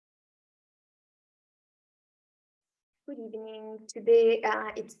Good evening. Today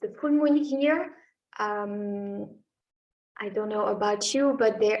it's the full moon here. Um, I don't know about you,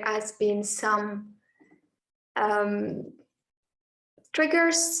 but there has been some um,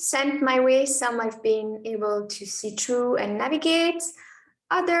 triggers sent my way. Some I've been able to see through and navigate.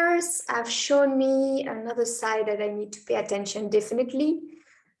 Others have shown me another side that I need to pay attention definitely.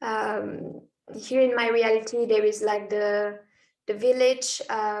 Here in my reality, there is like the village.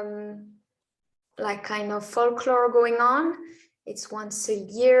 Like kind of folklore going on. It's once a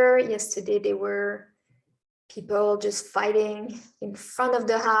year. Yesterday there were people just fighting in front of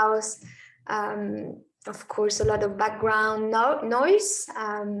the house. Of course, a lot of background noise.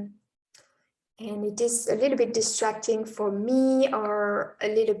 And it is a little bit distracting for me, or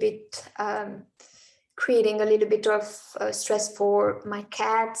a little bit creating a little bit of stress for my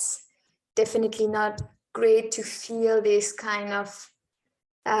cats. Definitely not great to feel this kind of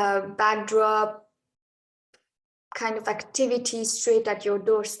backdrop kind of activity straight at your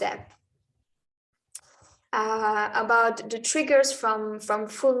doorstep. About the triggers from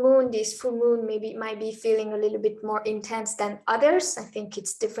full moon, this full moon might be feeling a little bit more intense than others. I think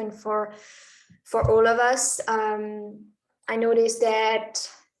it's different for all of us. I noticed that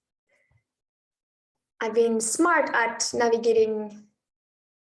I've been smart at navigating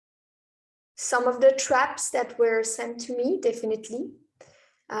some of the traps that were sent to me, definitely.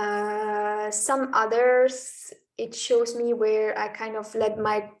 Some others, it shows me where I kind of let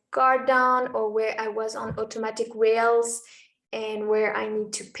my guard down, or where I was on automatic rails, and where I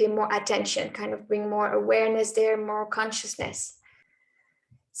need to pay more attention, kind of bring more awareness there, more consciousness.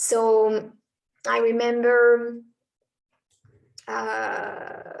 So I remember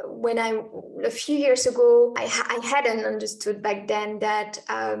when a few years ago, I hadn't understood back then that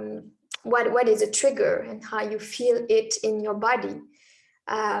what is a trigger and how you feel it in your body.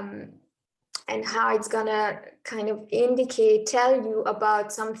 And how it's gonna kind of tell you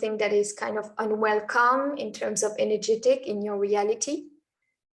about something that is kind of unwelcome in terms of energetic in your reality.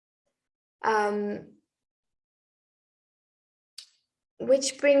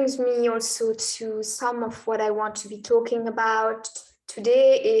 Which brings me also to some of what I want to be talking about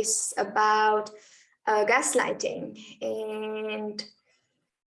today is about gaslighting. And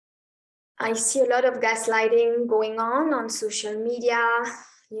I see a lot of gaslighting going on social media,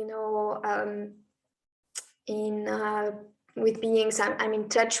 you know, with beings I'm in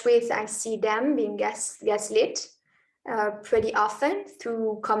touch with. I see them being gaslit pretty often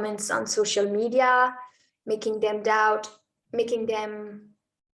through comments on social media, making them doubt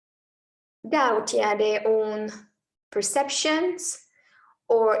their own perceptions,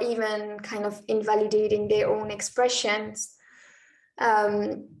 or even kind of invalidating their own expressions.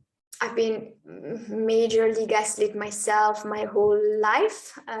 I've been majorly gaslit myself my whole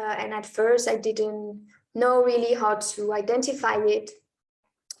life, and at first I didn't know really how to identify it,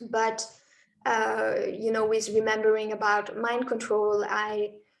 but with remembering about mind control,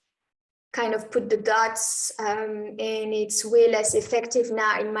 I kind of put the dots, and it's way less effective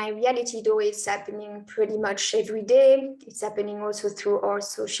now in my reality, though it's happening pretty much every day. It's happening also through our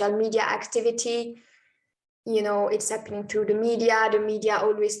social media activity. You know, it's happening through the media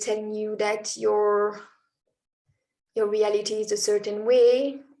always telling you that your reality is a certain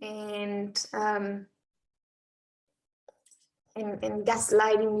way, and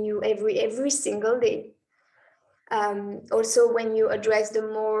gaslighting you every single day. Also, when you address the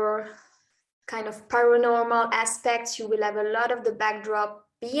more kind of paranormal aspects, you will have a lot of the backdrop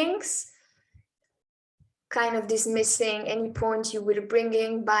beings kind of dismissing any point you will bring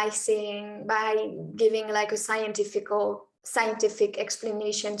in by giving like a scientific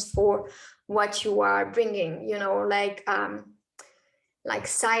explanations for what you are bringing, you know, like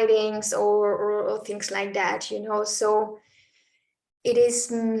sightings or things like that, you know. So it is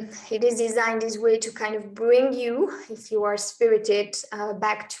designed this way to kind of bring you, if you are spirited,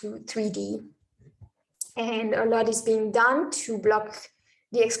 back to 3D. And a lot is being done to block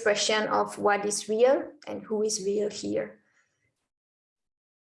the expression of what is real and who is real here.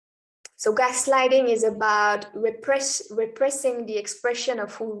 So gaslighting is about repressing the expression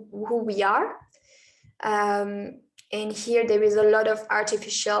of who we are. And here there is a lot of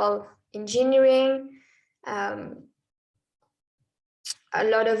artificial engineering. A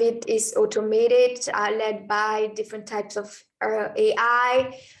lot of it is automated, led by different types of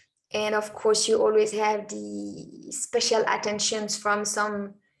AI. And of course, you always have the special attentions from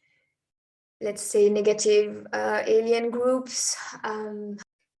some, let's say, negative alien groups. And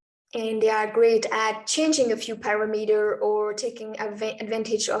they are great at changing a few parameters or taking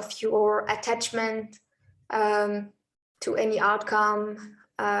advantage of your attachment to any outcome,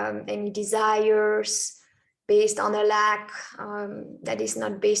 any desires, based on a lack, that is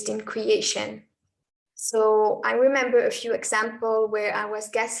not based in creation. So I remember a few examples where I was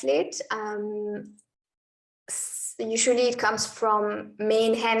gaslit. Usually it comes from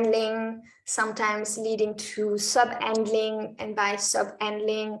main handling, sometimes leading to sub-handling, and by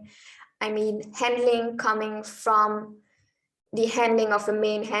sub-handling, I mean handling coming from the handling of a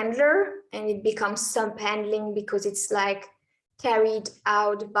main handler, and it becomes sub-handling because it's like carried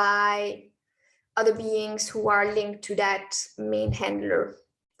out by other beings who are linked to that main handler.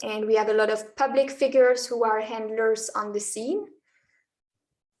 And we have a lot of public figures who are handlers on the scene.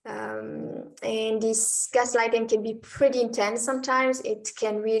 And this gaslighting can be pretty intense sometimes. It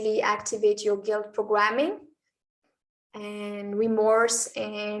can really activate your guilt programming and remorse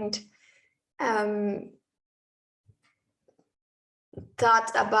and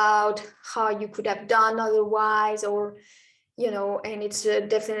thought about how you could have done otherwise, or, you know, and it's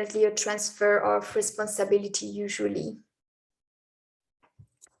definitely a transfer of responsibility usually.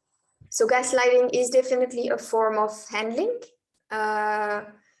 So gaslighting is definitely a form of handling.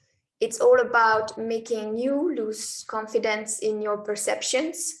 It's all about making you lose confidence in your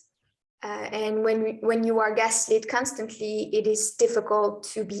perceptions. And when you are gaslit constantly, it is difficult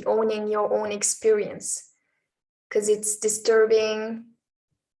to be owning your own experience because it's disturbing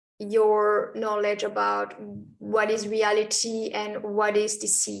your knowledge about what is reality and what is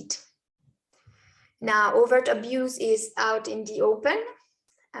deceit. Now, overt abuse is out in the open.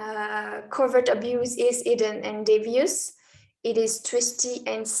 Covert abuse is hidden and devious. It is twisty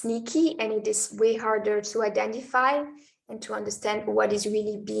and sneaky, and it is way harder to identify and to understand what is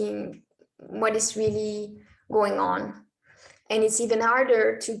really going on. And it's even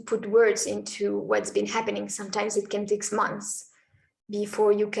harder to put words into what's been happening. Sometimes it can take months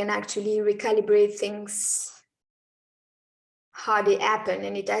before you can actually recalibrate things, how they happen.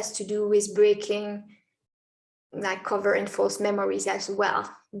 And it has to do with breaking like cover and false memories as well,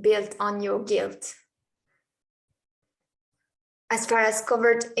 built on your guilt. As far as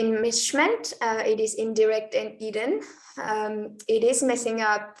covert enmeshment, it is indirect and hidden. It is messing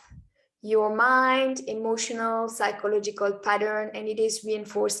up your mind, emotional, psychological pattern, and it is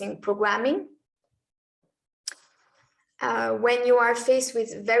reinforcing programming. When you are faced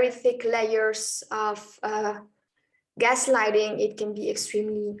with very thick layers of gaslighting, it can be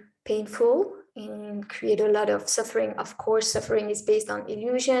extremely painful and create a lot of suffering. Of course, suffering is based on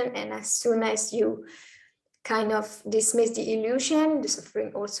illusion, and as soon as you kind of dismiss the illusion, the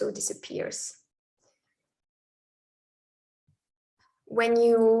suffering also disappears. When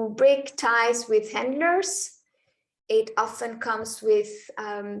you break ties with handlers, it often comes with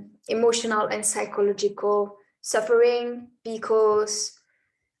emotional and psychological suffering because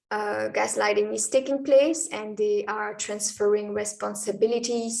gaslighting is taking place and they are transferring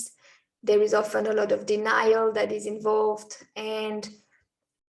responsibilities. There is often a lot of denial that is involved and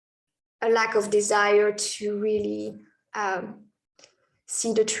a lack of desire to really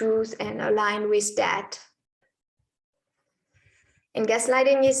see the truth and align with that. And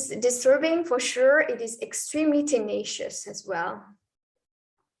gaslighting is disturbing for sure. It is extremely tenacious as well.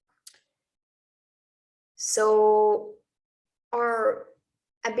 So our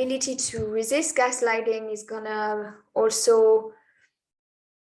ability to resist gaslighting is gonna also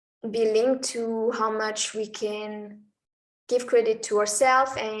be linked to how much we can give credit to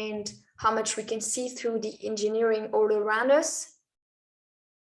ourselves and how much we can see through the engineering all around us.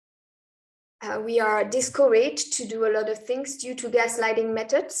 We are discouraged to do a lot of things due to gaslighting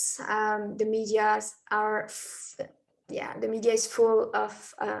methods. The media is full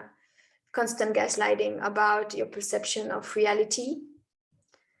of constant gaslighting about your perception of reality.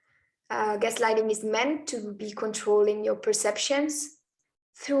 Gaslighting is meant to be controlling your perceptions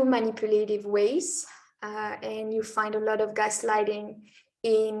through manipulative ways. And you find a lot of gaslighting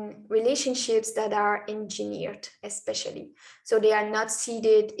in relationships that are engineered, especially. So they are not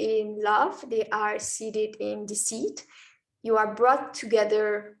seated in love, they are seated in deceit. You are brought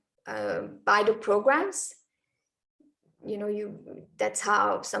together by the programs. You know, that's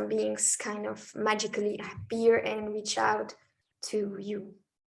how some beings kind of magically appear and reach out to you.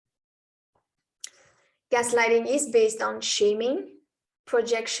 Gaslighting is based on shaming,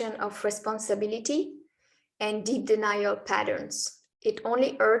 projection of responsibility, and deep denial patterns. It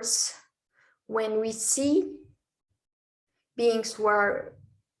only hurts when we see beings who are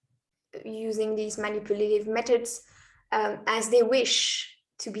using these manipulative methods as they wish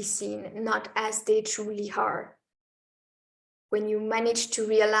to be seen, not as they truly are. When you manage to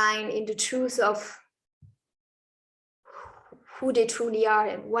realign in the truth of who they truly are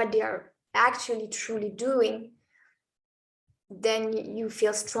and what they are actually truly doing, then you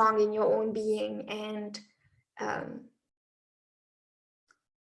feel strong in your own being and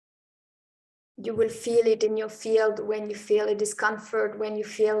you will feel it in your field when you feel a discomfort, when you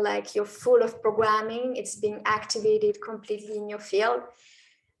feel like you're full of programming, it's being activated completely in your field.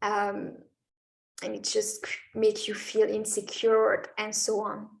 And it just makes you feel insecure and so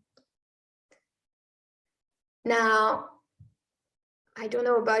on. Now, I don't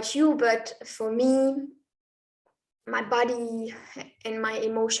know about you, but for me, my body and my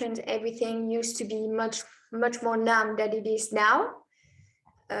emotions, everything used to be much more numb than it is now.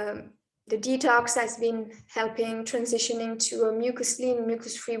 The detox has been helping transitioning to a mucus-lean,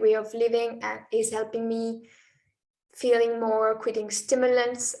 mucus-free way of living, and is helping me feeling more, quitting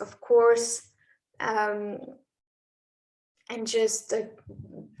stimulants, of course, and just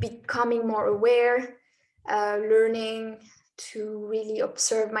becoming more aware, learning to really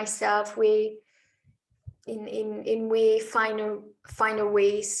observe myself in way finer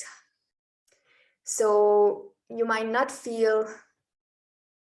ways. So you might not feel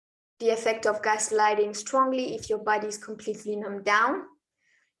the effect of gaslighting strongly if your body is completely numbed down.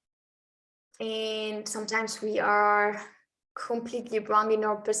 And sometimes we are completely wrong in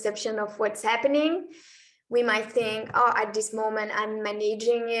our perception of what's happening. We might think, oh, at this moment I'm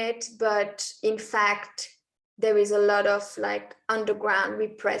managing it, but in fact, there is a lot of like underground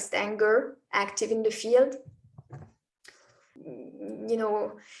repressed anger active in the field. You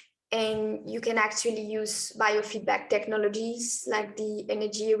know, and you can actually use biofeedback technologies like the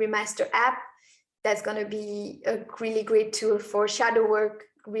Energy Remaster app. That's going to be a really great tool for shadow work,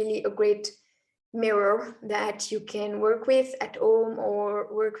 really a great mirror that you can work with at home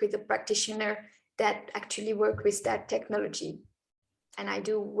or work with a practitioner that actually work with that technology. And I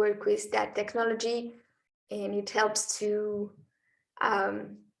do work with that technology, and it helps to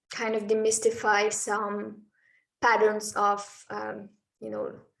kind of demystify some patterns of,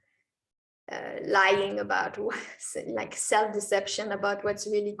 lying about like self-deception about what's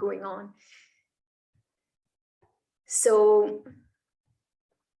really going on. So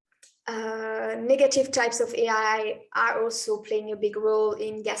negative types of AI are also playing a big role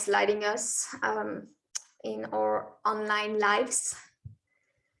in gaslighting us in our online lives.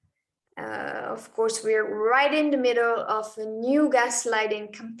 Of course, we're right in the middle of a new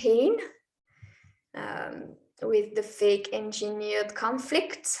gaslighting campaign with the fake engineered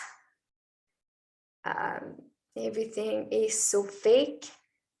conflict. Everything is so fake.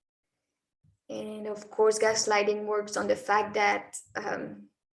 And of course, gaslighting works on the fact that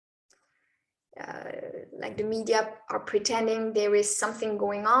like the media are pretending there is something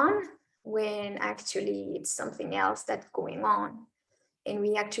going on when actually it's something else that's going on. And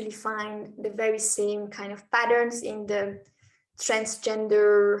we actually find the very same kind of patterns in the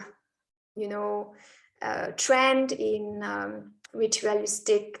transgender, trend in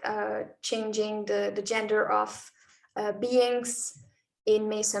ritualistic changing the gender of beings in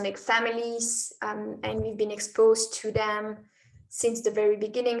Masonic families, and we've been exposed to them since the very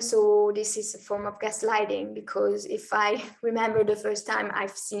beginning. So this is a form of gaslighting, because if I remember the first time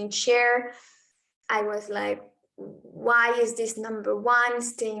I've seen Cher, I was like, why is this number one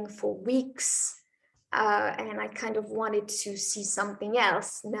staying for weeks? And I kind of wanted to see something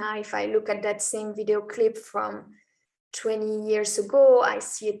else. Now, if I look at that same video clip from 20 years ago, I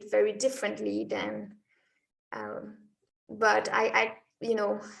see it very differently then. But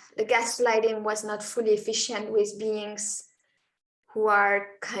the gaslighting was not fully efficient with beings who are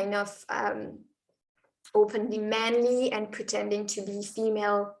kind of openly manly and pretending to be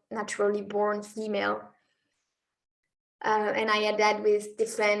female, naturally born female. And I had that with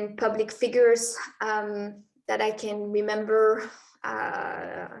different public figures that I can remember.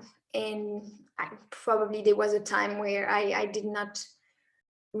 And probably there was a time where I did not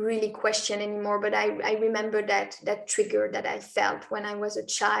really question anymore, but I remember that trigger that I felt when I was a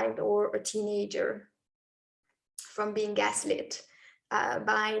child or a teenager from being gaslit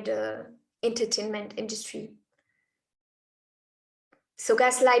by the entertainment industry. So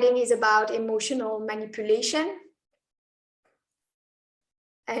gaslighting is about emotional manipulation.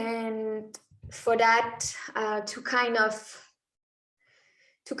 And for that, to kind of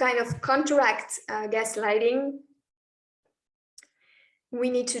counteract gaslighting, we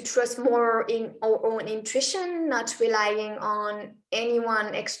need to trust more in our own intuition, not relying on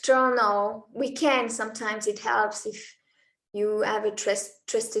anyone external. We can, sometimes it helps if you have a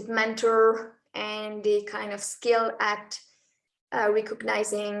trusted mentor and they kind of skill at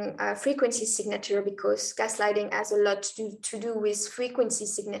recognizing frequency signature, because gaslighting has a lot to do with frequency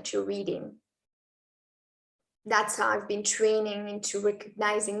signature reading. That's how I've been training into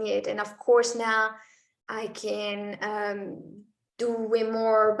recognizing it. And of course, now I can do way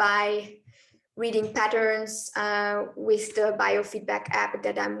more by reading patterns with the biofeedback app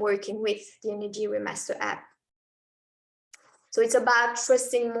that I'm working with, the Energy Remaster app. So it's about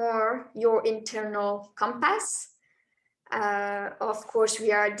trusting more your internal compass. Of course,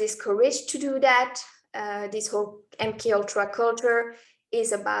 we are discouraged to do that. This whole MK Ultra culture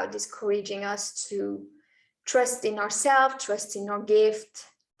is about discouraging us to trust in ourselves, trust in our gift,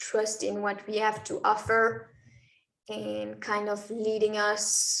 trust in what we have to offer, and kind of leading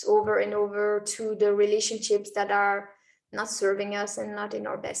us over and over to the relationships that are not serving us and not in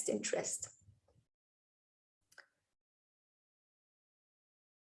our best interest.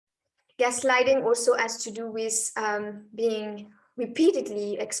 Gaslighting also has to do with being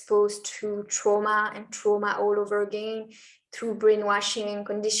repeatedly exposed to trauma and trauma all over again through brainwashing,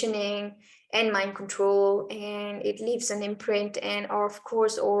 conditioning, and mind control, and it leaves an imprint. And of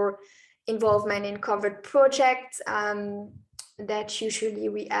course, our involvement in covered projects that usually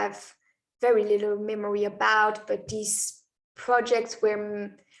we have very little memory about, but these projects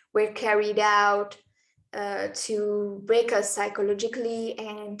were carried out to break us psychologically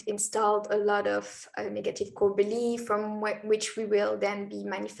and installed a lot of negative core belief from which we will then be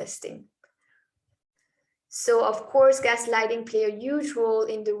manifesting. So of course, gaslighting play a huge role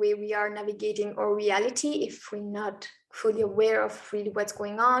in the way we are navigating our reality if we're not fully aware of really what's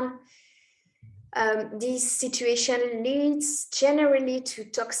going on. This situation leads generally to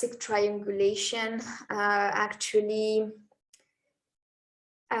toxic triangulation.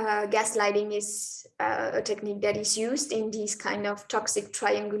 Gaslighting is a technique that is used in this kind of toxic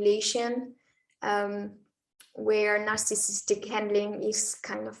triangulation, where narcissistic handling is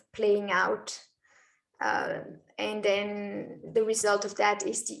kind of playing out. And then the result of that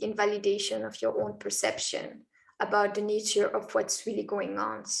is the invalidation of your own perception about the nature of what's really going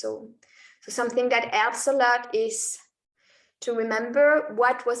on. So something that helps a lot is to remember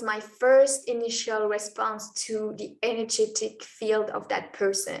what was my first initial response to the energetic field of that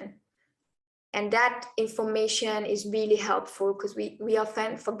person. And that information is really helpful because we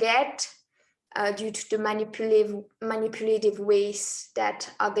often forget due to the manipulative ways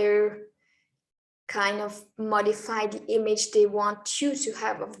that other kind of modify the image they want you to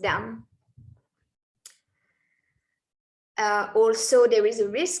have of them. Also, there is a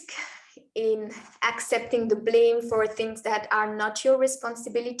risk in accepting the blame for things that are not your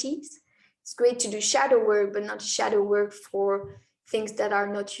responsibilities. It's great to do shadow work, but not shadow work for things that are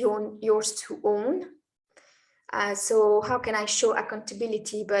not yours to own. So how can I show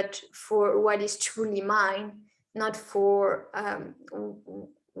accountability, but for what is truly mine, not for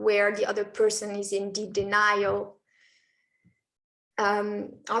where the other person is in deep denial.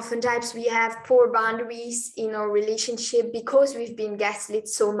 Oftentimes we have poor boundaries in our relationship because we've been gaslit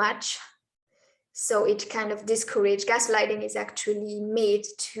so much. So it kind of discourages. Gaslighting is actually made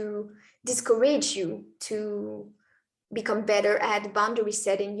to discourage you to become better at boundary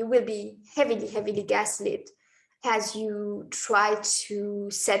setting. You will be heavily gaslit as you try to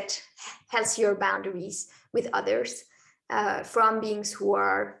set healthier boundaries with others from beings who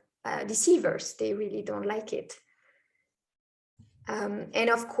are deceivers. They really don't like it. And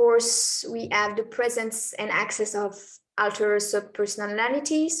of course, we have the presence and access of alter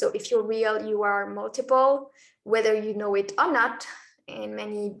subpersonality. So if you're real, you are multiple, whether you know it or not. And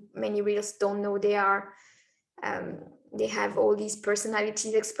many reals don't know they are. They have all these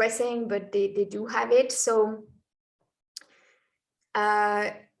personalities expressing, but they do have it. So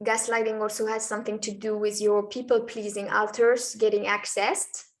gaslighting also has something to do with your people-pleasing alters getting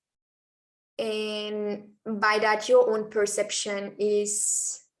accessed. And by that, your own perception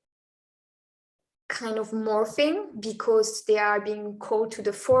is kind of morphing because they are being called to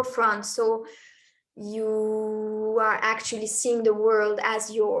the forefront. So you are actually seeing the world as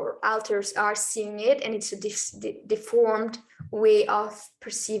your alters are seeing it, and it's a deformed way of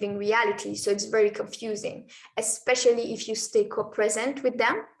perceiving reality. So it's very confusing, especially if you stay co-present with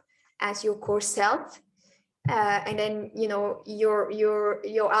them as your core self. And then, you know,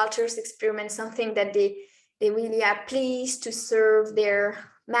 your alters experiment something that they really are pleased to serve their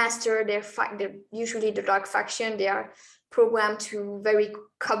master, they're usually the dark faction. They are programmed to very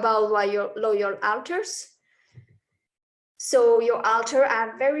cabal loyal alters. So your alter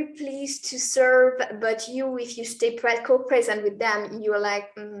are very pleased to serve, but you, if you stay co-present with them, you're like,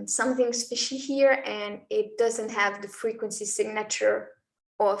 something's fishy here, and it doesn't have the frequency signature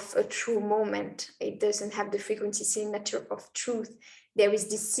of a true moment. It doesn't have the frequency signature of truth. There is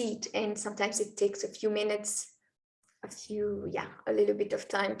deceit, and sometimes it takes a few minutes, a little bit of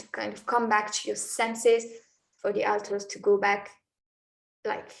time to kind of come back to your senses, for the alters to go back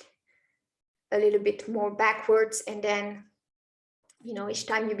like a little bit more backwards and then each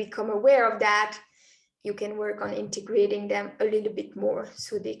time you become aware of that, you can work on integrating them a little bit more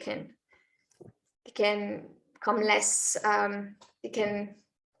so they can come less, they can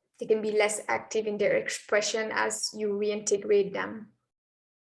be less active in their expression as you reintegrate them.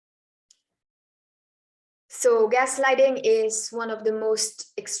 So gaslighting is one of the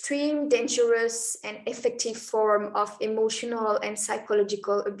most extreme, dangerous, and effective form of emotional and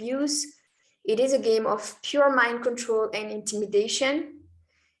psychological abuse. It is a game of pure mind control and intimidation.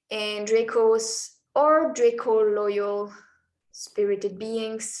 And Dracos or Draco-loyal spirited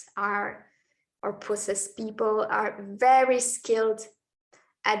beings or possessed people are very skilled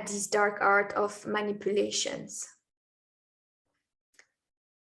at this dark art of manipulations.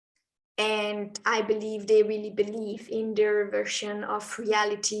 And I believe they really believe in their version of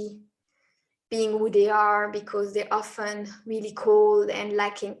reality, being who they are, because they're often really cold and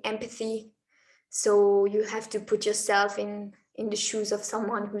lacking empathy. So you have to put yourself in the shoes of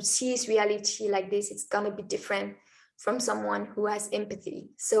someone who sees reality like this. It's going to be different from someone who has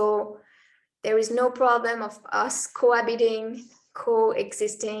empathy. So there is no problem of us coexisting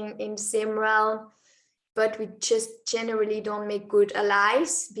in the same realm, but we just generally don't make good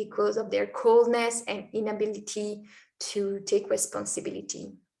allies because of their coldness and inability to take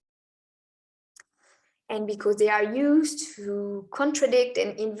responsibility. And because they are used to contradict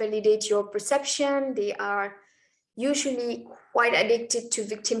and invalidate your perception, they are usually quite addicted to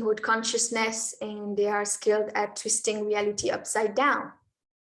victimhood consciousness, and they are skilled at twisting reality upside down.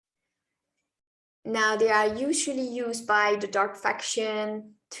 Now, they are usually used by the dark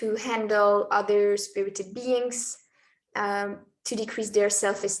faction to handle other spirited beings, to decrease their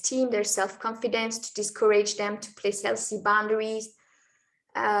self-esteem, their self-confidence, to discourage them to place healthy boundaries.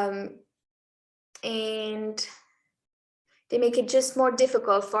 And they make it just more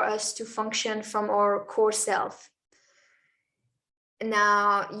difficult for us to function from our core self.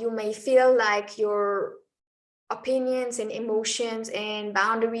 Now, you may feel like your opinions and emotions and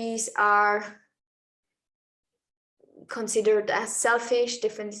boundaries are considered as selfish,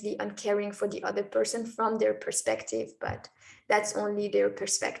 definitely uncaring for the other person from their perspective, but that's only their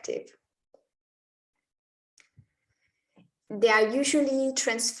perspective. They are usually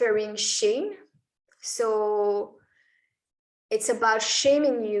transferring shame. So it's about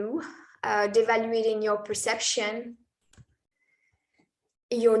shaming you, devaluating your perception,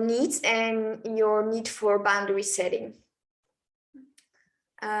 your needs, and your need for boundary setting.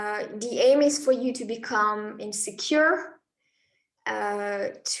 The aim is for you to become insecure,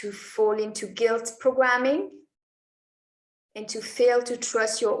 to fall into guilt programming, and to fail to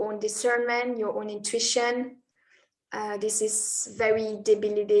trust your own discernment, your own intuition. This is very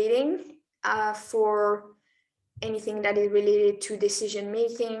debilitating for anything that is related to decision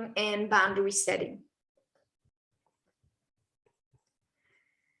making and boundary setting.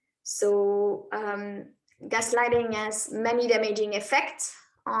 So gaslighting has many damaging effects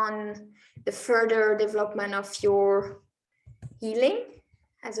on the further development of your healing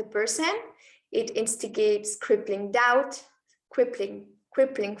as a person. It instigates crippling doubt, crippling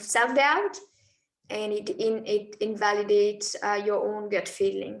self-doubt, and it invalidates your own gut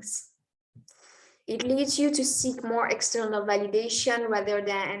feelings. It leads you to seek more external validation rather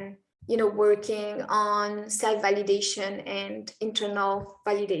than working on self-validation and internal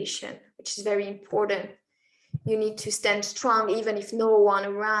validation, which is very important. You need to stand strong even if no one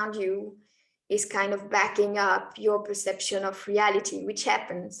around you is kind of backing up your perception of reality, which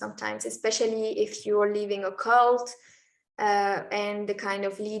happens sometimes, especially if you're leaving a cult and the kind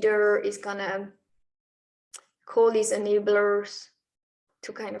of leader is gonna call these enablers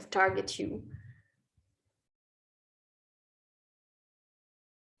to kind of target you.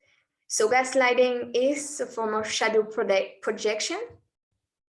 So gaslighting is a form of shadow projection.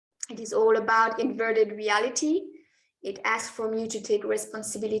 It is all about inverted reality. It asks from you to take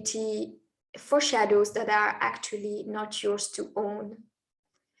responsibility for shadows that are actually not yours to own.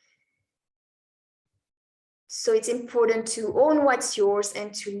 So it's important to own what's yours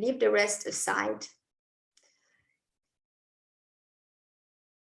and to leave the rest aside.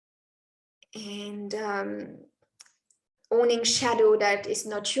 And owning shadow that is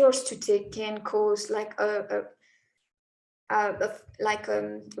not yours to take can cause like a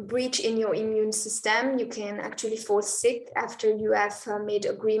breach in your immune system. You can actually fall sick after you have made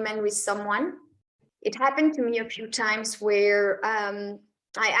agreement with someone. It happened to me a few times where I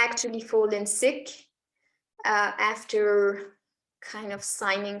actually fallen sick after kind of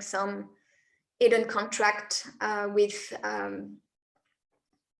signing some hidden contract with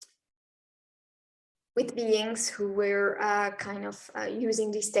beings who were kind of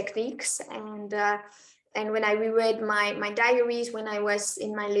using these techniques, and And when I reread my diaries when I was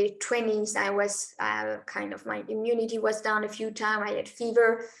in my late 20s, I was my immunity was down a few times. I had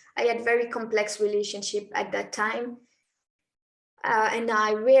fever. I had very complex relationship at that time. And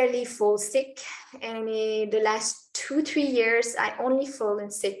I rarely fall sick. And in the last 2-3 years, I only fallen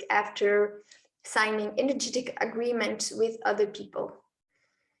sick after signing energetic agreement with other people.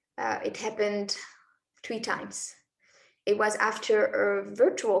 It happened 3 times. It was after a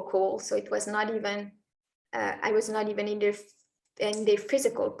virtual call, so it was not even, I was not even in their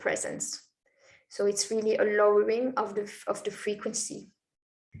physical presence. So it's really a lowering of the frequency.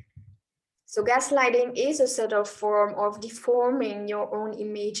 So gaslighting is a sort of form of deforming your own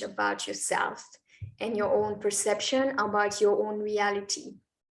image about yourself and your own perception about your own reality.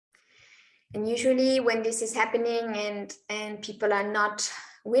 And usually when this is happening and people are not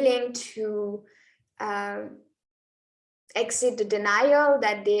willing to exit the denial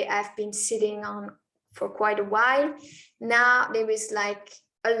that they have been sitting on for quite a while, now there is like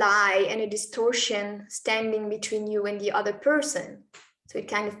a lie and a distortion standing between you and the other person. So it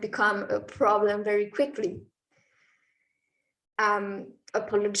kind of become a problem very quickly.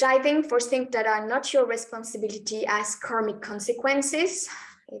 Apologizing for things that are not your responsibility as karmic consequences.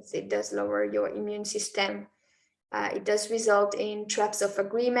 It does lower your immune system. It does result in traps of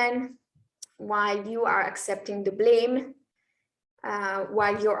agreement while you are accepting the blame,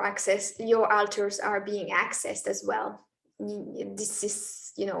 while your alters are being accessed as well. This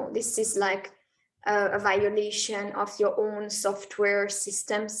is like a violation of your own software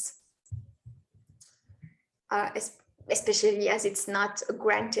systems, especially as it's not a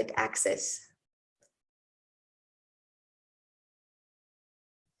granted access.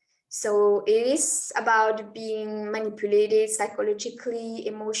 So it is about being manipulated psychologically,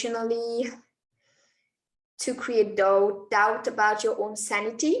 emotionally, to create doubt about your own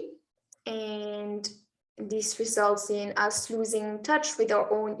sanity. And this results in us losing touch with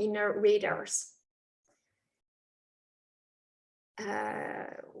our own inner radars.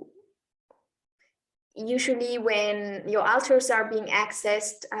 Usually when your alters are being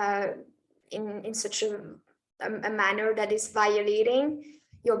accessed in such a manner that is violating,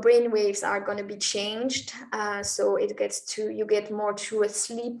 your brain waves are going to be changed. So you get more to a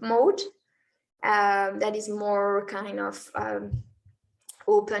sleep mode that is more kind of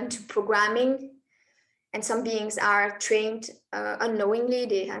open to programming. And some beings are trained unknowingly,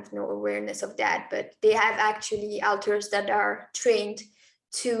 they have no awareness of that, but they have actually alters that are trained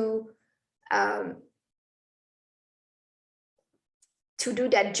to do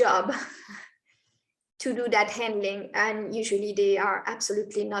that job, to do that handling. And usually they are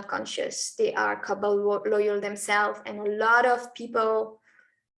absolutely not conscious. They are Cabal loyal themselves. And a lot of people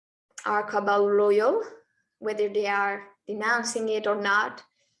are Cabal loyal, whether they are denouncing it or not.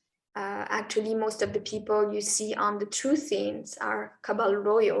 Actually, most of the people you see on the truth scenes are Cabal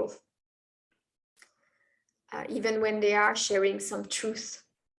loyal, even when they are sharing some truth.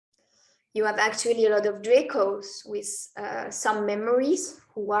 You have actually a lot of Dracos with some memories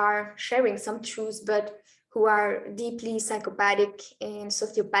who are sharing some truths, but who are deeply psychopathic and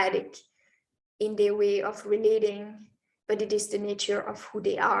sociopathic in their way of relating, but it is the nature of who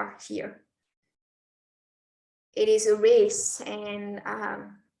they are here. It is a race, and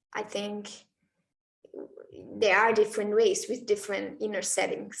I think there are different ways with different inner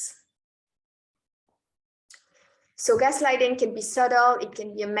settings. So gaslighting can be subtle, it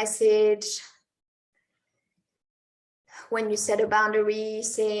can be a message. When you set a boundary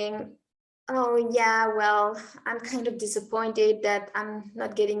saying, oh yeah, well, I'm kind of disappointed that I'm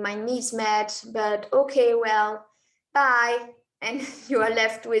not getting my needs met, but okay, well, bye. And you are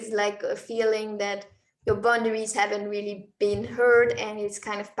left with like a feeling that your boundaries haven't really been heard, and it's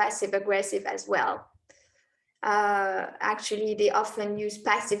kind of passive aggressive as well. Actually, they often use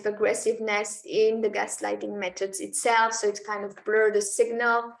passive aggressiveness in the gaslighting methods itself. So it's kind of blur the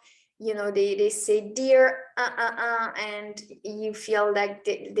signal. You know, they say dear, and you feel like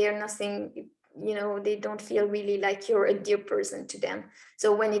they're nothing, you know, they don't feel really like you're a dear person to them.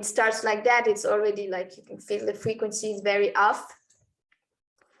 So when it starts like that, it's already like you can feel the frequency is very off.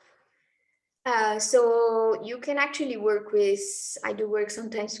 So you can actually work with, I do work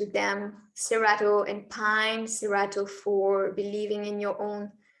sometimes with them, Serato and Pine. Serato for believing in your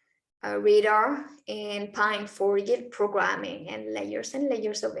own radar, and Pine for guilt programming and layers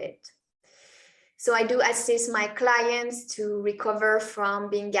of it. So I do assist my clients to recover from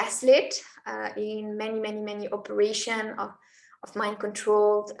being gaslit in many operations of mind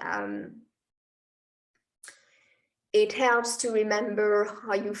controlled. It helps to remember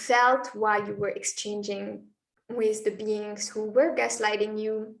how you felt while you were exchanging with the beings who were gaslighting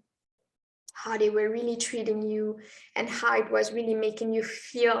you. how they were really treating you, and how it was really making you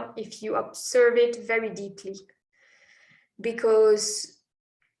feel if you observe it very deeply. Because,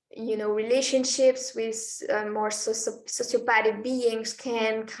 you know, relationships with more sociopathic beings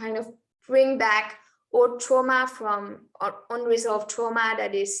can kind of bring back old trauma from unresolved trauma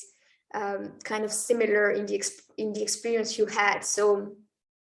that is kind of similar in the experience you had. So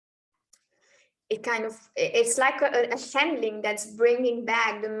it's like a handling that's bringing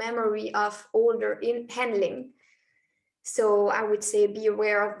back the memory of older handling. So I would say be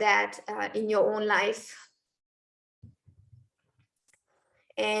aware of that in your own life.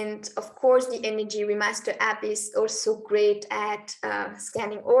 And of course, the Energy Remaster app is also great at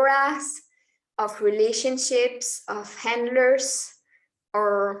scanning auras of relationships, of handlers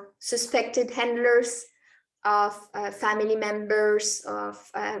or suspected handlers, of family members,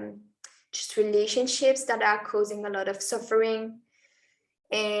 of just relationships that are causing a lot of suffering.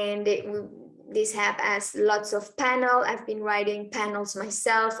 And this app has lots of panels. I've been writing panels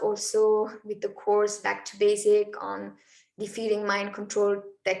myself, also with the course Back to Basic on defeating mind control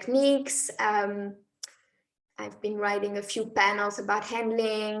techniques. I've been writing a few panels about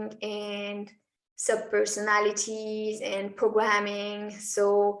handling and subpersonalities and programming.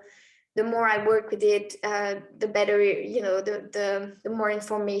 So the more I work with it, the better, you know, the more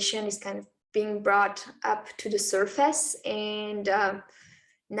information is kind of being brought up to the surface. And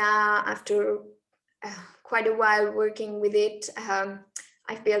now, after quite a while working with it,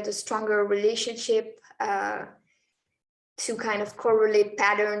 I've built a stronger relationship to kind of correlate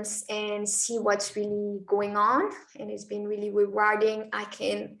patterns and see what's really going on. And it's been really rewarding. I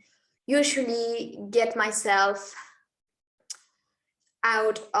can usually get myself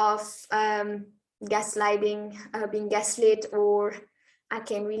out of gaslighting, being gaslit, or I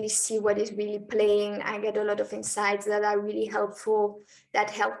can really see what is really playing. I get a lot of insights that are really helpful, that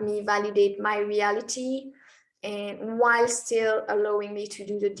help me validate my reality, and while still allowing me to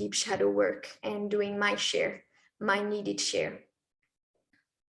do the deep shadow work and doing my share, my needed share.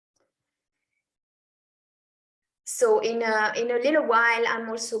 So in a little while, I'm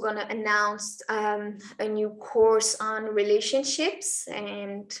also going to announce a new course on relationships,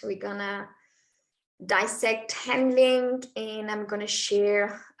 and we're going to dissect handling, and I'm going to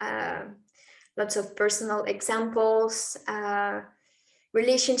share lots of personal examples.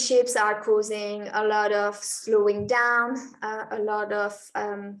 Relationships are causing a lot of slowing down, a lot of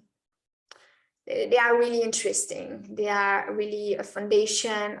they are really interesting. They are really a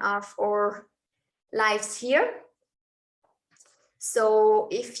foundation of our lives here. So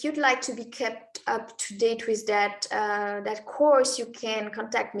if you'd like to be kept up to date with that that course, you can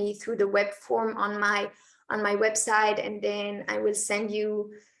contact me through the web form on my website, and then I will send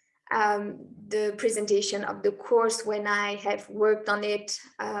you the presentation of the course when I have worked on it.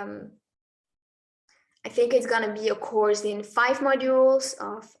 I think it's going to be a course in 5 modules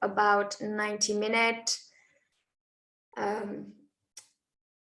of about 90 minutes.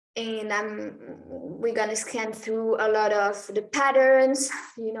 And we're going to scan through a lot of the patterns,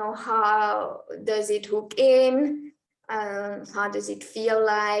 you know, how does it hook in, how does it feel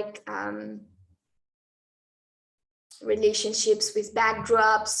like, relationships with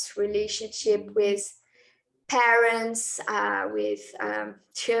backdrops, relationship with parents, with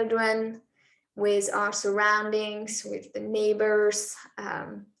children, with our surroundings, with the neighbors,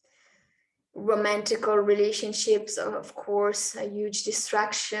 romantical relationships, of course, a huge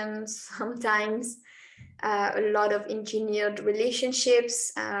distraction sometimes, a lot of engineered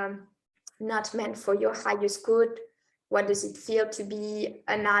relationships, not meant for your highest good. What does it feel to be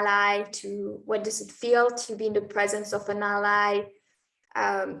an ally? What does it feel to be in the presence of an ally?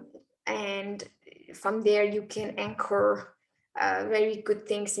 And from there, you can anchor very good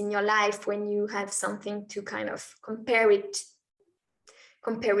things in your life when you have something to kind of compare it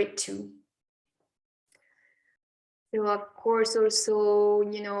to. So of course, also,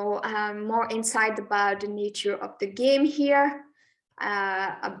 you know, more insight about the nature of the game here,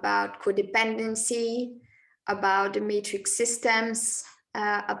 about codependency, about the matrix systems,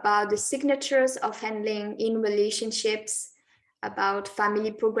 about the signatures of handling in relationships, about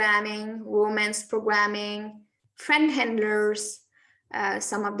family programming, romance programming, friend handlers,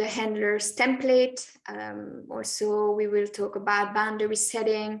 some of the handlers template. Also, we will talk about boundary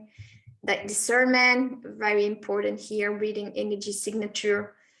setting, that discernment, very important here, reading energy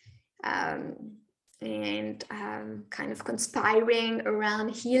signature, and kind of conspiring around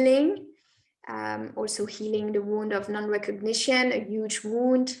healing, also healing the wound of non-recognition, a huge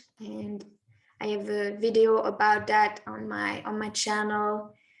wound. And I have a video about that on my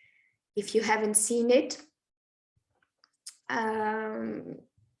channel if you haven't seen it.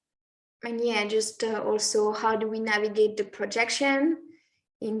 And yeah, just also how do we navigate the projection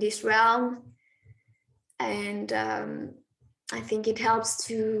in this realm. And I think it helps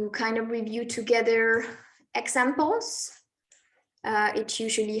to kind of review together examples. It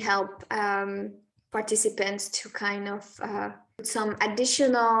usually helps participants to kind of put some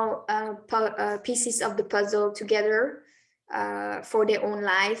additional pieces of the puzzle together for their own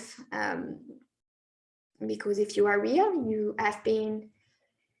life. Because if you are real, you have been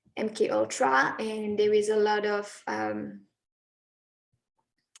MK Ultra, and there is a lot of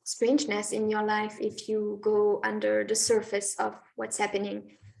strangeness in your life if you go under the surface of what's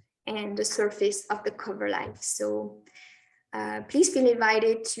happening and the surface of the cover life. So please feel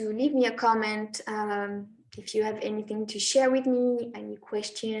invited to leave me a comment if you have anything to share with me, any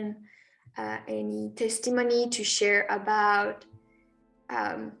question, any testimony to share about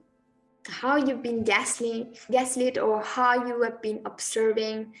how you've been gaslit, or how you have been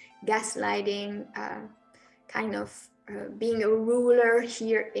observing gaslighting, kind of being a ruler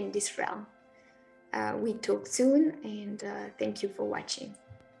here in this realm. We talk soon, and thank you for watching.